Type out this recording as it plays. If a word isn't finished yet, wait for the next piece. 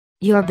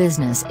Your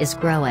business is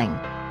growing.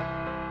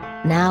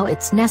 Now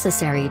it's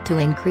necessary to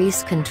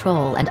increase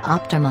control and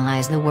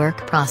optimize the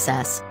work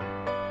process.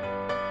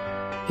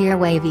 Here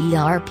Wave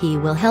ERP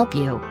will help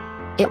you.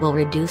 It will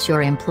reduce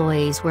your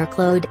employees'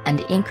 workload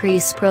and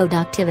increase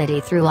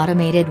productivity through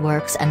automated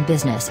works and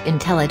business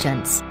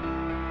intelligence.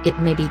 It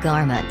may be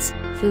garments,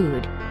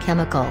 food,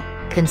 chemical,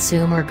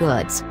 consumer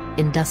goods,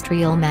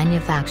 industrial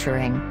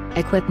manufacturing,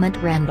 equipment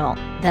rental,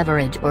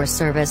 beverage or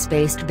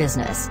service-based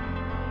business.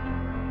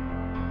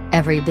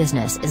 Every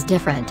business is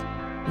different.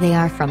 They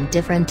are from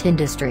different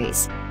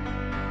industries.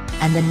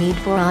 And the need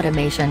for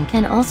automation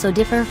can also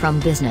differ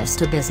from business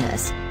to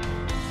business.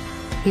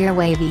 Here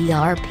Wave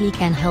ERP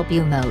can help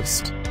you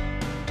most.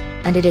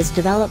 And it is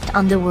developed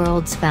on the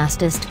world's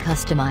fastest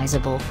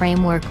customizable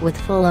framework with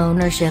full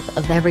ownership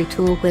of every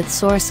tool with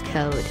source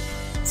code.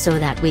 So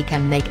that we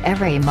can make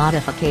every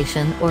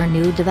modification or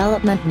new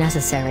development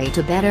necessary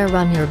to better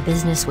run your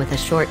business with a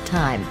short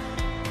time.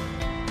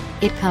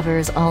 It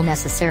covers all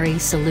necessary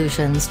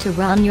solutions to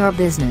run your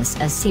business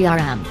as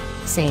CRM,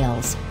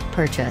 sales,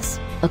 purchase,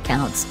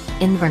 accounts,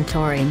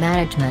 inventory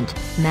management,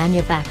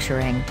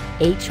 manufacturing,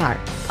 HR,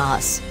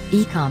 POS,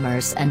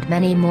 e-commerce and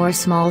many more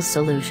small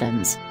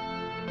solutions.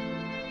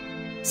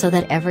 So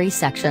that every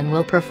section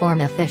will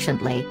perform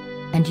efficiently,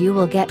 and you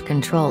will get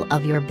control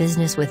of your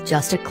business with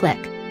just a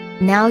click.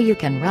 Now you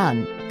can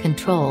run,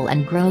 control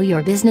and grow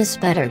your business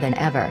better than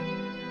ever.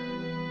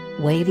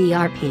 Wave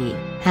ERP,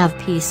 have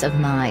peace of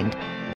mind.